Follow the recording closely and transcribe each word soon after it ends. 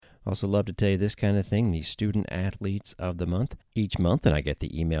Also love to tell you this kind of thing, the student athletes of the month. Each month, and I get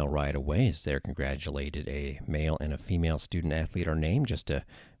the email right away as they're congratulated, a male and a female student athlete are named. Just to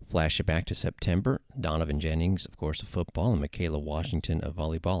flash it back to September, Donovan Jennings, of course, of football, and Michaela Washington of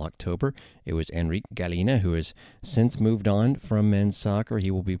volleyball. October, it was Enrique Galina, who has since moved on from men's soccer. He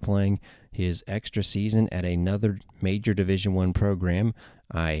will be playing his extra season at another major Division I program.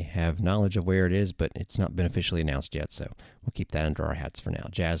 I have knowledge of where it is, but it's not been officially announced yet, so we'll keep that under our hats for now.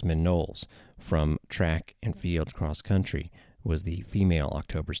 Jasmine Knowles from track and field cross country was the female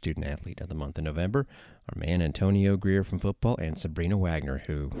October student athlete of the month. In November, our man Antonio Greer from football, and Sabrina Wagner,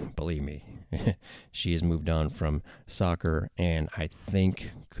 who, believe me, she has moved on from soccer and I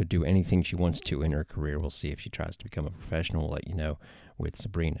think could do anything she wants to in her career. We'll see if she tries to become a professional. We'll let you know with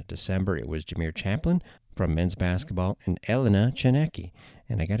Sabrina. December, it was Jameer Chaplin from men's basketball and Elena Chinecki.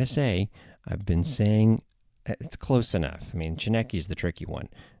 And I got to say, I've been saying it's close enough. I mean, Chinecki's the tricky one.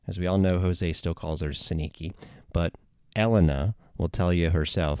 As we all know, Jose still calls her Siniki, but Elena will tell you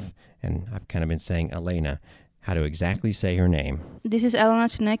herself, and I've kind of been saying Elena, how to exactly say her name. This is Elena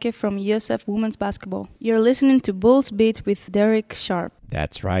Chinecki from USF Women's Basketball. You're listening to Bulls Beat with Derek Sharp.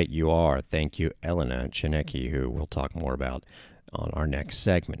 That's right, you are. Thank you, Elena Chinecki, who we'll talk more about on our next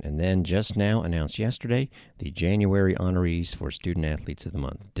segment. And then just now announced yesterday, the January honorees for Student Athletes of the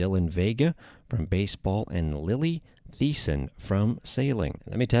Month. Dylan Vega from baseball and Lily Thiessen from sailing.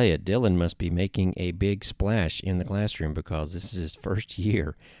 Let me tell you, Dylan must be making a big splash in the classroom because this is his first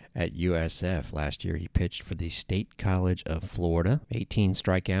year at USF. Last year he pitched for the State College of Florida. 18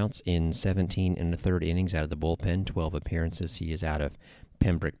 strikeouts in 17 and a third innings out of the bullpen, 12 appearances. He is out of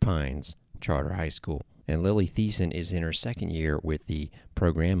Pembroke Pines Charter High School. And Lily Thiessen is in her second year with the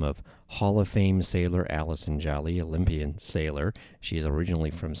program of Hall of Fame sailor Allison Jolly, Olympian sailor. She is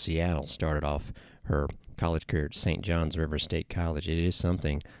originally from Seattle, started off her college career at St. John's River State College. It is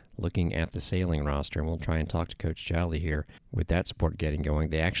something looking at the sailing roster, and we'll try and talk to Coach Jolly here with that sport getting going.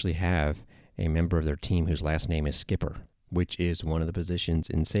 They actually have a member of their team whose last name is Skipper, which is one of the positions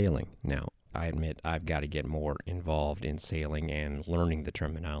in sailing. Now, I admit I've got to get more involved in sailing and learning the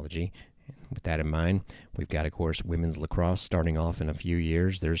terminology. With that in mind, we've got, of course, women's lacrosse starting off in a few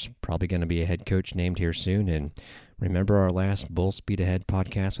years. There's probably going to be a head coach named here soon. And remember our last Bull Speed Ahead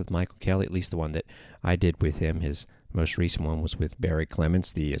podcast with Michael Kelly, at least the one that I did with him. His most recent one was with Barry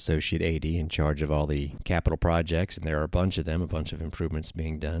Clements, the associate AD in charge of all the capital projects, and there are a bunch of them, a bunch of improvements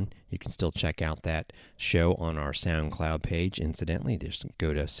being done. You can still check out that show on our SoundCloud page. Incidentally, just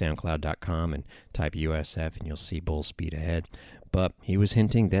go to soundcloud.com and type USF, and you'll see Bull Speed Ahead. But he was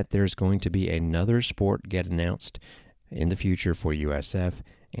hinting that there's going to be another sport get announced in the future for USF,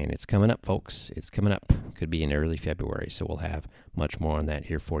 and it's coming up, folks. It's coming up. Could be in early February, so we'll have much more on that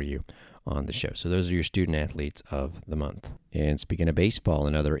here for you on the show. So those are your student athletes of the month. And speaking of baseball,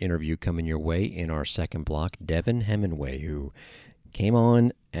 another interview coming your way in our second block, Devin Hemingway, who came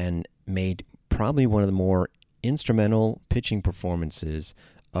on and made probably one of the more instrumental pitching performances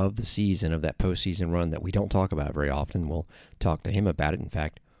of the season, of that postseason run that we don't talk about very often. We'll talk to him about it. In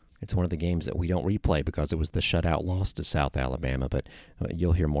fact, it's one of the games that we don't replay because it was the shutout loss to South Alabama, but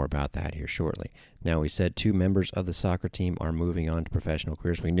you'll hear more about that here shortly. Now, we said 2 members of the soccer team are moving on to professional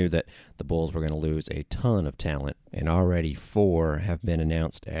careers. We knew that the Bulls were going to lose a ton of talent, and already 4 have been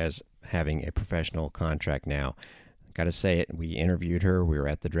announced as having a professional contract now. Got to say it, we interviewed her. We were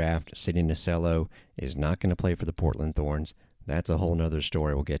at the draft. Sydney Nacello is not going to play for the Portland Thorns. That's a whole nother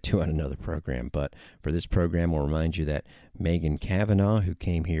story we'll get to on another program. But for this program, we'll remind you that Megan Kavanaugh, who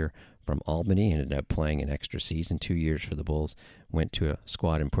came here from Albany, ended up playing an extra season, 2 years for the Bulls, went to a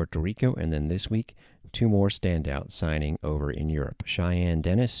squad in Puerto Rico, and then this week, 2 more standouts signing over in Europe. Cheyenne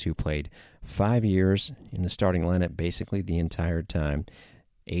Dennis, who played 5 years in the starting lineup basically the entire time,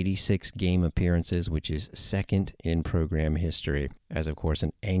 86 game appearances, which is second in program history, as of course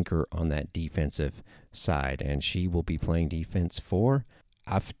an anchor on that defensive side. And she will be playing defense for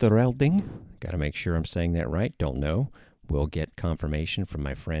Afturelding. Got to make sure I'm saying that right. Don't know. We'll get confirmation from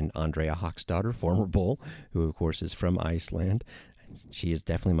my friend Andrea Hochstadter, former Bull, who of course is from Iceland. She is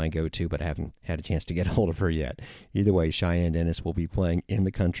definitely my go-to, but I haven't had a chance to get a hold of her yet. Either way, Cheyenne Dennis will be playing in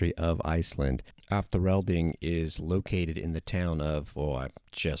the country of Iceland. Afturelding is located in the town of, I'm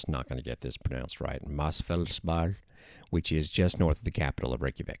just not going to get this pronounced right, Mosfellsbad, which is just north of the capital of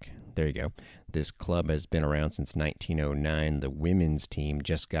Reykjavik. There you go. This club has been around since 1909. The women's team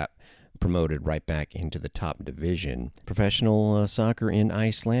just got promoted right back into the top division. Professional soccer in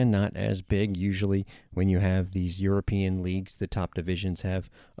Iceland, not as big. Usually when you have these European leagues, the top divisions have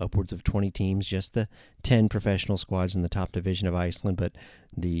upwards of 20 teams, just the 10 professional squads in the top division of Iceland. But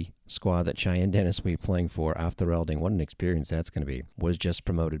the squad that Cheyenne Dennis will be playing for, Afturelding, what an experience that's going to be, was just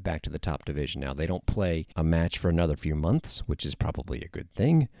promoted back to the top division. Now, they don't play a match for another few months, which is probably a good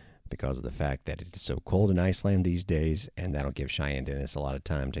thing, because of the fact that it is so cold in Iceland these days, and that'll give Cheyenne Dennis a lot of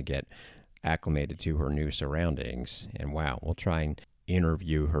time to get acclimated to her new surroundings. And wow, we'll try and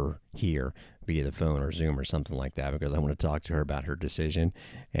interview her here via the phone or Zoom or something like that, because I want to talk to her about her decision.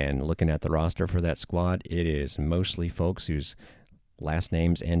 And looking at the roster for that squad, it is mostly folks whose last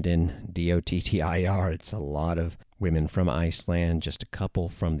names end in Dottir. It's a lot of women from Iceland, just a couple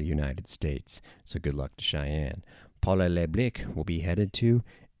from the United States. So good luck to Cheyenne. Paula Leblik will be headed to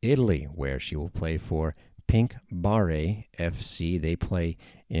Italy, where she will play for Pink Barre FC. They play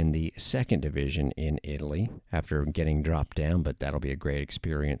in the second division in Italy after getting dropped down, but that'll be a great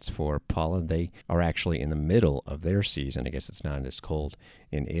experience for Paula. They are actually in the middle of their season. I guess it's not as cold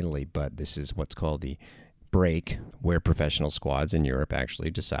in Italy, but this is what's called the break, where professional squads in Europe actually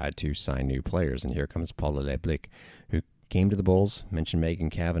decide to sign new players. And here comes Paula Leblik, who came to the Bulls. Mentioned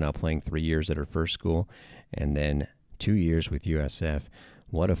Megan Cavanaugh playing 3 years at her first school and then 2 years with USF.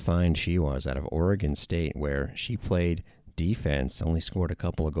 What a find she was out of Oregon State, where she played defense, only scored a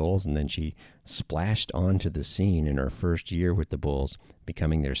couple of goals, and then she splashed onto the scene in her first year with the Bulls,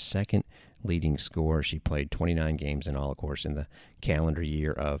 becoming their second leading scorer. She played 29 games in all, of course, in the calendar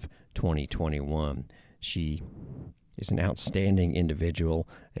year of 2021. She is an outstanding individual,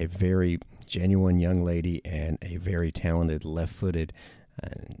 a very genuine young lady, and a very talented left-footed.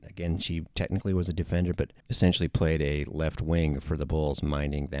 Again, she technically was a defender, but essentially played a left wing for the Bulls,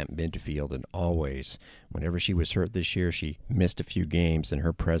 minding that midfield. And always, whenever she was hurt this year, she missed a few games, and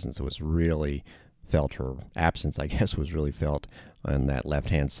her presence was really felt. Her absence, I guess, was really felt on that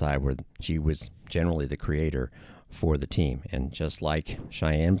left-hand side, where she was generally the creator for the team. And just like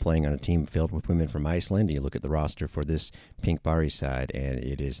Cheyenne playing on a team filled with women from Iceland, you look at the roster for this Pink Barre side, and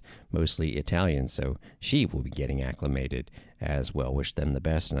it is mostly Italian, so she will be getting acclimated as well. Wish them the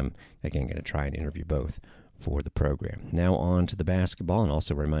best, and I'm, again, going to try and interview both for the program. Now on to the basketball, and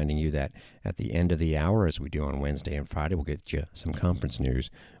also reminding you that at the end of the hour, as we do on Wednesday and Friday, we'll get you some conference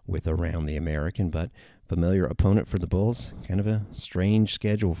news with Around the American, but familiar opponent for the Bulls. Kind of a strange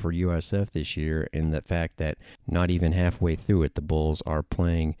schedule for USF this year, in the fact that not even halfway through it, the Bulls are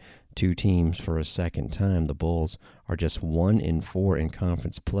playing two teams for a second time. The Bulls are just 1-4 in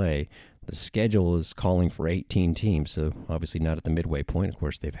conference play. The schedule is calling for 18 teams, so obviously not at the midway point. Of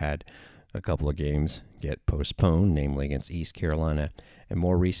course, they've had a couple of games get postponed, namely against East Carolina and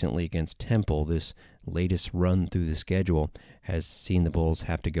more recently against Temple. This latest run through the schedule has seen the Bulls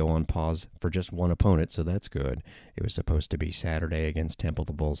have to go on pause for just one opponent, so that's good. It was supposed to be Saturday against Temple.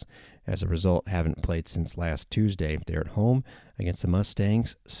 The Bulls, as a result, haven't played since last Tuesday. They're at home against the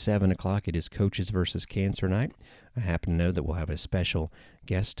Mustangs, 7 o'clock. It is Coaches versus Cancer night. I happen to know that we'll have a special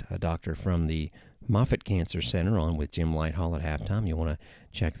guest, a doctor from the Moffitt Cancer Center, on with Jim Lighthall at halftime. You'll want to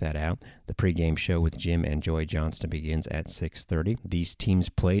check that out. The pregame show with Jim and Joy Johnston begins at 6:30. These teams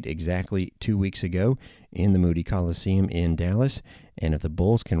played exactly 2 weeks ago in the Moody Coliseum in Dallas, and if the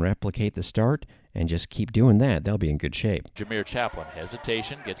Bulls can replicate the start and just keep doing that, they'll be in good shape. Jameer Chaplin,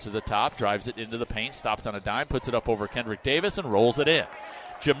 hesitation, gets to the top, drives it into the paint, stops on a dime, puts it up over Kendrick Davis, and rolls it in.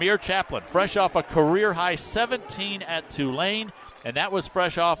 Jameer Chaplin, fresh off a career-high 17 at Tulane, and that was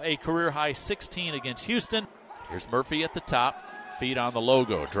fresh off a career-high 16 against Houston. Here's Murphy at the top, feet on the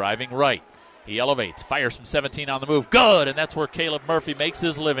logo, driving right. He elevates, fires from 17 on the move. Good, and that's where Caleb Murphy makes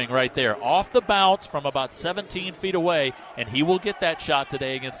his living right there. Off the bounce from about 17 feet away, and he will get that shot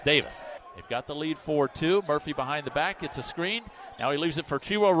today against Davis. They've got the lead 4-2. Murphy behind the back, gets a screen. Now he leaves it for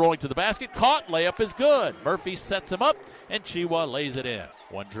Chiwa, rolling to the basket. Caught, layup is good. Murphy sets him up, and Chiwa lays it in.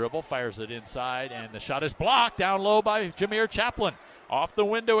 One dribble, fires it inside, and the shot is blocked down low by Jameer Chaplin. Off the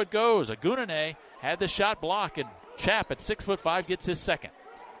window it goes. Agunane had the shot blocked, and Chap at 6'5" gets his second.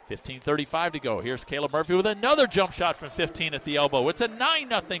 15:35 to go. Here's Caleb Murphy with another jump shot from 15 at the elbow. It's a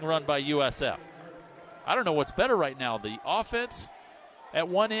 9-0 run by USF. I don't know what's better right now, the offense at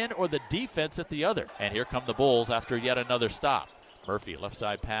one end or the defense at the other. And here come the Bulls after yet another stop. Murphy, left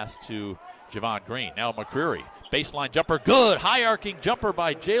side pass to Javon Green. Now McCreary, baseline jumper, good. High arcing jumper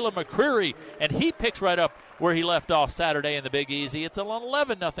by Jalen McCreary, and he picks right up where he left off Saturday in the Big Easy. It's an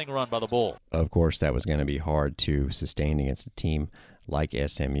 11-0 run by the Bulls. Of course, that was going to be hard to sustain against a team like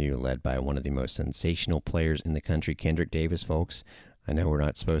SMU, led by one of the most sensational players in the country, Kendrick Davis, folks. I know we're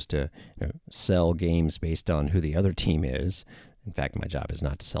not supposed to sell games based on who the other team is. In fact, my job is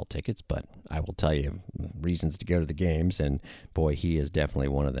not to sell tickets, but I will tell you reasons to go to the games, and boy, he is definitely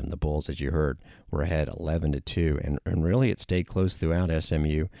one of them. The Bulls, as you heard, were ahead 11-2, and really it stayed close throughout.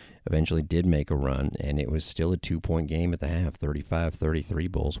 SMU eventually did make a run, and it was still a 2-point game at the half,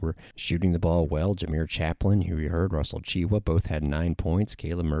 35-33. Bulls were shooting the ball well. Jameer Chaplin, who you heard, Russell Chiwa, both had 9 points.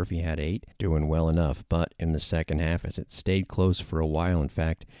 Caleb Murphy had 8, doing well enough. But in the second half, as it stayed close for a while, in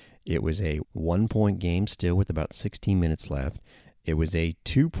fact, it was a 1-point game still with about 16 minutes left. It was a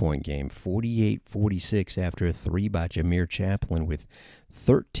 2-point game, 48-46 after a 3 by Jameer Chaplin with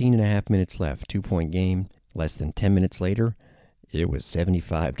 13 and a half minutes left. 2-point game. Less than 10 minutes later, it was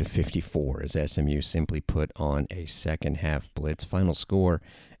 75-54 as SMU simply put on a second half blitz. Final score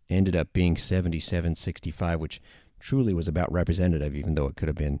ended up being 77-65, which truly was about representative, even though it could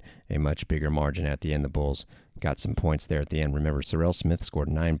have been a much bigger margin at the end. The Bulls got some points there at the end. Remember, Sorrell Smith scored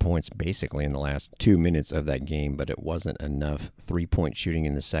 9 points basically in the last 2 minutes of that game, but it wasn't enough. 3-point shooting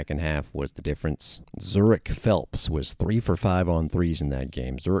in the second half was the difference. Zurich Phelps was 3 for 5 on threes in that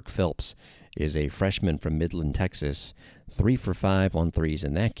game. Zurich Phelps is a freshman from Midland, Texas. 3 for 5 on threes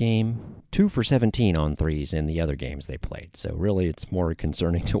in that game, 2 for 17 on threes in the other games they played. So really it's more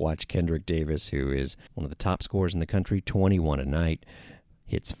concerning to watch Kendrick Davis, who is one of the top scorers in the country, 21 a night,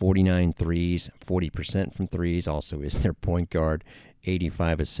 hits 49 threes, 40% from threes, also is their point guard,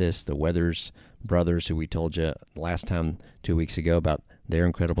 85 assists. The Weathers brothers, who we told you last time 2 weeks ago about their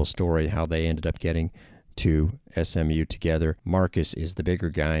incredible story, how they ended up getting to SMU together. Marcus is the bigger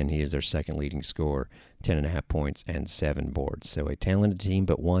guy, and he is their second leading scorer, 10.5 points and 7 boards. So a talented team,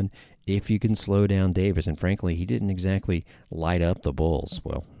 but one, if you can slow down Davis. And frankly, he didn't exactly light up the Bulls.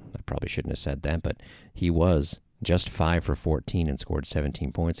 Well, I probably shouldn't have said that, but he was just 5 for 14 and scored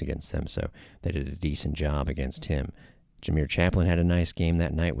 17 points against them, so they did a decent job against him. Jameer Chaplin had a nice game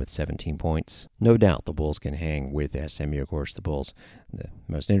that night with 17 points. No doubt the Bulls can hang with SMU. Of course, the Bulls, the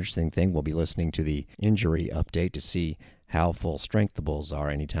most interesting thing, we'll be listening to the injury update to see how full strength the Bulls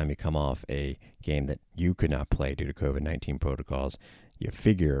are anytime you come off a game that you could not play due to COVID-19 protocols. You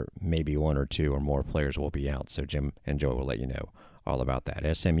figure maybe 1 or 2 or more players will be out, so Jim and Joe will let you know all about that.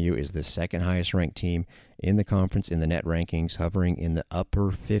 SMU is the second highest ranked team in the conference in the net rankings, hovering in the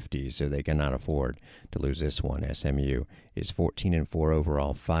upper 50s, so they cannot afford to lose this one. SMU is 14-4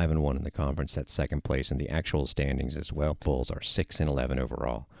 overall, 5-1 in the conference. That's second place in the actual standings as well. Bulls are 6-11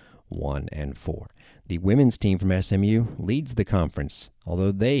 overall, 1-4. The women's team from SMU leads the conference,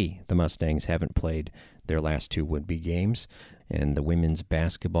 although the Mustangs, haven't played their last 2 would-be games. And the women's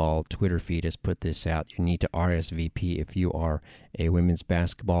basketball Twitter feed has put this out. You need to RSVP if you are a women's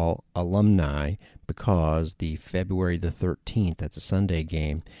basketball alumni, because the February the 13th, that's a Sunday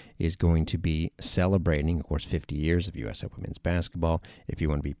game, is going to be celebrating, of course, 50 years of USF women's basketball. If you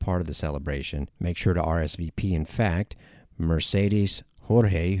want to be part of the celebration, make sure to RSVP. In fact, Mercedes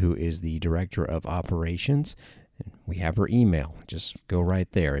Jorge, who is the director of operations, we have her email. Just go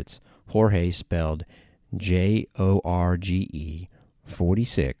right there. It's Jorge, spelled JORGE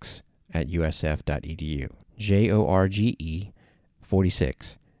 46 at usf.edu. JORGE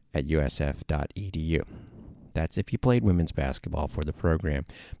 46 at usf.edu. That's if you played women's basketball for the program.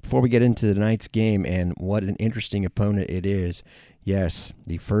 Before we get into tonight's game, and what an interesting opponent it is, yes,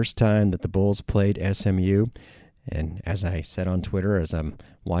 the first time that the Bulls played SMU, and as I said on Twitter, as I'm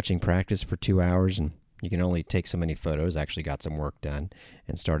watching practice for 2 hours, and you can only take so many photos, I actually got some work done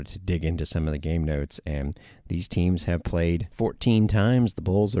and started to dig into some of the game notes. And these teams have played 14 times. The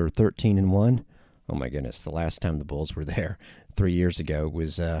Bulls are 13-1. Oh my goodness, the last time the Bulls were there 3 years ago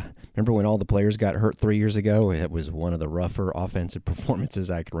was, remember when all the players got hurt 3 years ago? It was one of the rougher offensive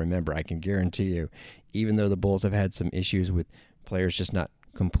performances I can remember. I can guarantee you, even though the Bulls have had some issues with players just not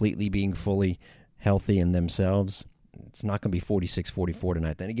completely being fully healthy in themselves, it's not going to be 46-44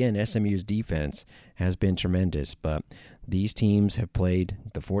 tonight. Then again, SMU's defense has been tremendous, but these teams have played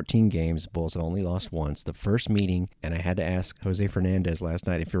the 14 games. Bulls have only lost once. The first meeting, and I had to ask Jose Fernandez last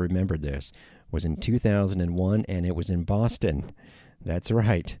night if he remembered this, was in 2001, and it was in Boston. That's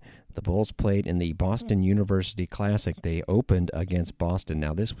right. The Bulls played in the Boston University Classic. They opened against Boston.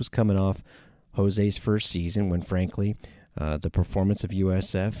 Now, this was coming off Jose's first season when, frankly, the performance of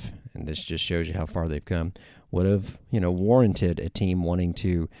USF, and this just shows you how far they've come, would have, warranted a team wanting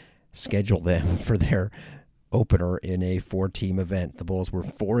to schedule them for their opener in a 4-team event. The Bulls were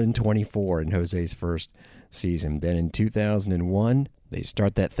 4-24 in Jose's first season. Then in 2001, they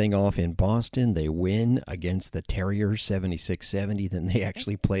start that thing off in Boston. They win against the Terriers 76-70. Then they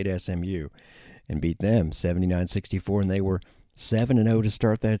actually played SMU and beat them 79-64, and they were 7-0 to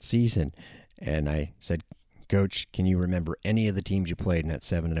start that season. And I said, Coach, can you remember any of the teams you played in that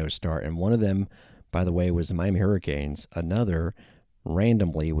 7-0 start? And one of them by the way, was the Miami Hurricanes. Another,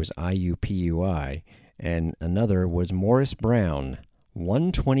 randomly, was IUPUI. And another was Morris Brown,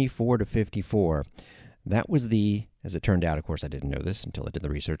 124-54. That was the, as it turned out, of course I didn't know this until I did the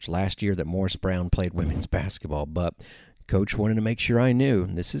research, last year that Morris Brown played women's basketball. But Coach wanted to make sure I knew.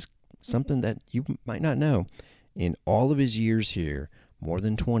 This is something that you might not know. In all of his years here, more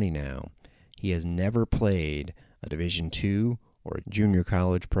than 20 now, he has never played a Division II or a junior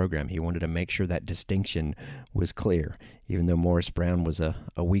college program. He wanted to make sure that distinction was clear. Even though Morris Brown was a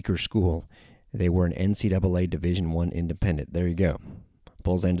weaker school, they were an NCAA Division I independent. There you go.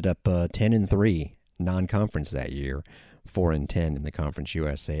 Bulls ended up 10-3 non-conference that year, 4-10 in the Conference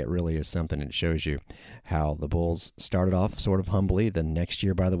USA. It really is something. It shows you how the Bulls started off sort of humbly. The next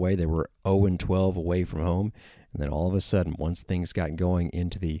year, by the way, they were 0-12 away from home. And then all of a sudden, once things got going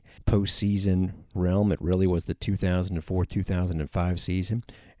into the postseason realm, it really was the 2004-2005 season,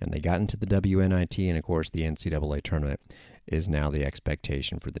 and they got into the WNIT, and of course the NCAA tournament is now the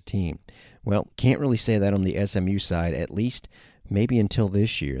expectation for the team. Well, can't really say that on the SMU side, at least maybe until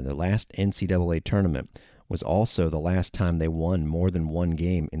this year. The last NCAA tournament was also the last time they won more than one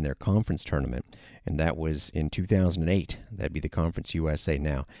game in their conference tournament, and that was in 2008. That'd be the Conference USA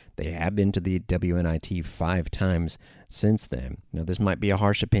now. They have been to the WNIT 5 times since then. Now, this might be a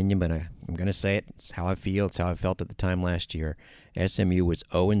harsh opinion, but I'm going to say it. It's how I feel. It's how I felt at the time last year. SMU was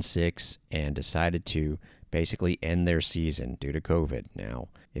 0-6 and decided to basically end their season due to COVID. Now,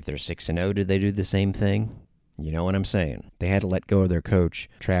 if they're 6-0, did they do the same thing? You know what I'm saying. They had to let go of their coach,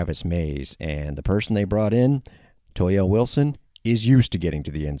 Travis Mays, and the person they brought in, Toyelle Wilson, is used to getting to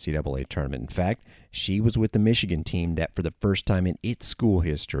the NCAA tournament. In fact, she was with the Michigan team that for the first time in its school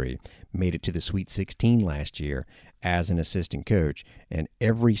history made it to the Sweet 16 last year as an assistant coach, and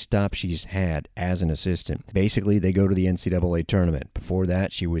every stop she's had as an assistant, basically they go to the NCAA tournament. Before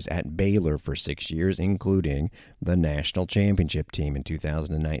that, she was at Baylor for 6 years, including the national championship team in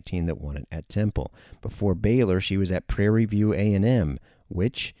 2019 that won it at Temple. Before Baylor, she was at Prairie View A&M,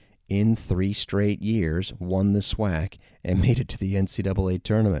 which in 3 straight years won the SWAC and made it to the NCAA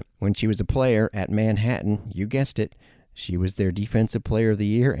tournament. When she was a player at Manhattan, you guessed it, she was their Defensive Player of the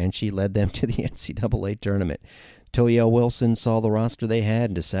Year, and she led them to the NCAA tournament. Toyelle Wilson saw the roster they had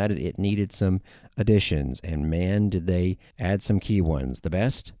and decided it needed some additions, and man, did they add some key ones. The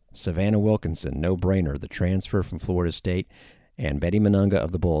best? Savannah Wilkinson, no-brainer, the transfer from Florida State, and Betty Mununga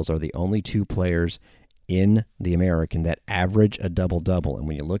of the Bulls are the only 2 players in the American that average a double-double. And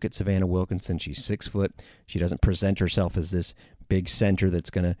when you look at Savannah Wilkinson, she's 6 foot. She doesn't present herself as this big center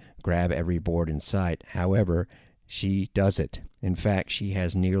that's going to grab every board in sight. However, she does it. In fact, she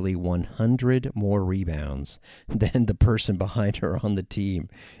has nearly 100 more rebounds than the person behind her on the team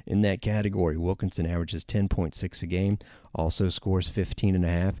in that category. Wilkinson averages 10.6 a game, also scores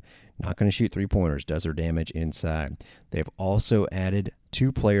 15.5. Not going to shoot three-pointers, does her damage inside. They've also added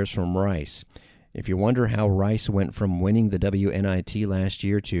 2 players from Rice. If you wonder how Rice went from winning the WNIT last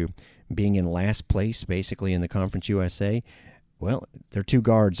year to being in last place, basically in the Conference USA, well, their 2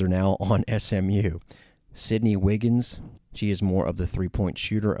 guards are now on SMU. Sydney Wiggins, she is more of the three-point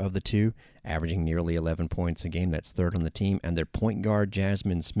shooter of the 2, averaging nearly 11 points a game. That's 3rd on the team. And their point guard,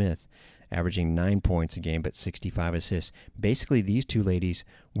 Jasmine Smith, averaging 9 points a game but 65 assists. Basically, these 2 ladies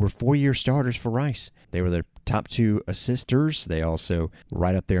were 4-year starters for Rice. They were the top 2 assisters. They also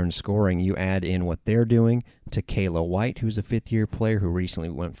right up there in scoring. You add in what they're doing to Kayla White, who's a 5th-year player who recently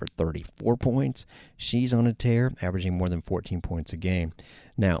went for 34 points. She's on a tear, averaging more than 14 points a game.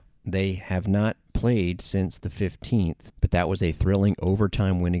 Now, they have not played since the 15th, but that was a thrilling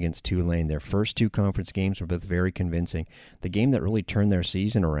overtime win against Tulane. Their first 2 conference games were both very convincing. The game that really turned their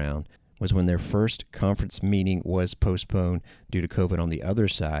season around was when their first conference meeting was postponed due to COVID on the other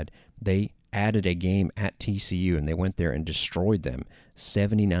side. They added a game at TCU, and they went there and destroyed them,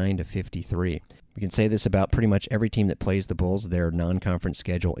 79-53. We can say this about pretty much every team that plays the Bulls. Their non-conference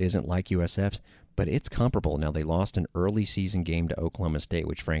schedule isn't like USF's, but it's comparable. Now, they lost an early season game to Oklahoma State,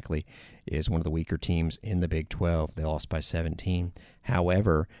 which frankly is one of the weaker teams in the Big 12. They lost by 17.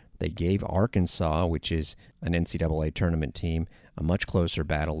 However, they gave Arkansas, which is an NCAA tournament team, a much closer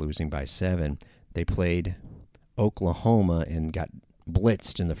battle, losing by 7. They played Oklahoma and got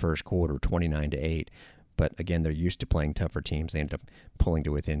blitzed in the first quarter, 29-8. But again, they're used to playing tougher teams. They ended up pulling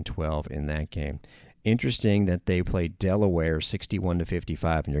to within 12 in that game. Interesting that they played Delaware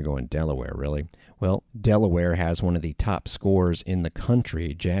 61-55, and you're going, Delaware, really? Well, Delaware has one of the top scorers in the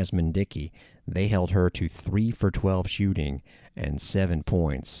country, Jasmine Dickey. They held her to 3 for 12 shooting and 7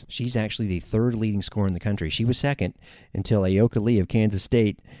 points. She's actually the 3rd leading scorer in the country. She was 2nd until Ayoka Lee of Kansas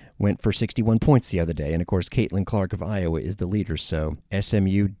State went for 61 points the other day. And, of course, Caitlin Clark of Iowa is the leader. So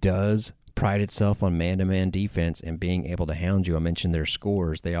SMU does pride itself on man-to-man defense and being able to hound you. I mentioned their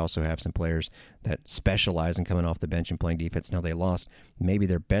scores. They also have some players that specialize in coming off the bench and playing defense. Now, they lost maybe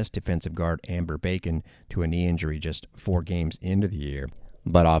their best defensive guard, Amber Bacon, to a knee injury just 4 games into the year.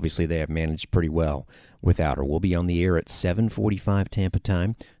 But obviously they have managed pretty well without her. We'll be on the air at 7:45 Tampa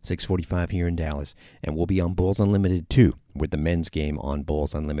time, 6:45 here in Dallas. And we'll be on Bulls Unlimited, too, with the men's game on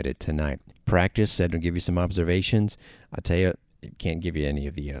Bulls Unlimited tonight. Practice said to give you some observations. I'll tell you, it can't give you any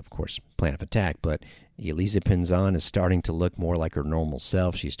of the, of course, plan of attack, but Elisa Pinzon is starting to look more like her normal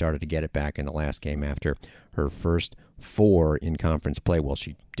self. She started to get it back in the last game after her first 4 in conference play. Well,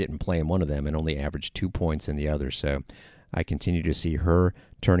 she didn't play in one of them and only averaged 2 points in the other, so I continue to see her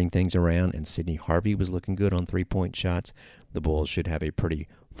turning things around, and Sydney Harvey was looking good on 3-point shots. The Bulls should have a pretty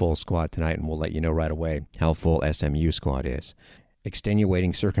full squad tonight, and we'll let you know right away how full SMU squad is.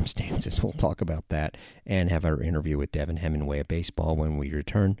 Extenuating circumstances, we'll talk about that, and have our interview with Devin Hemingway of baseball when we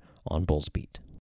return on Bulls Beat.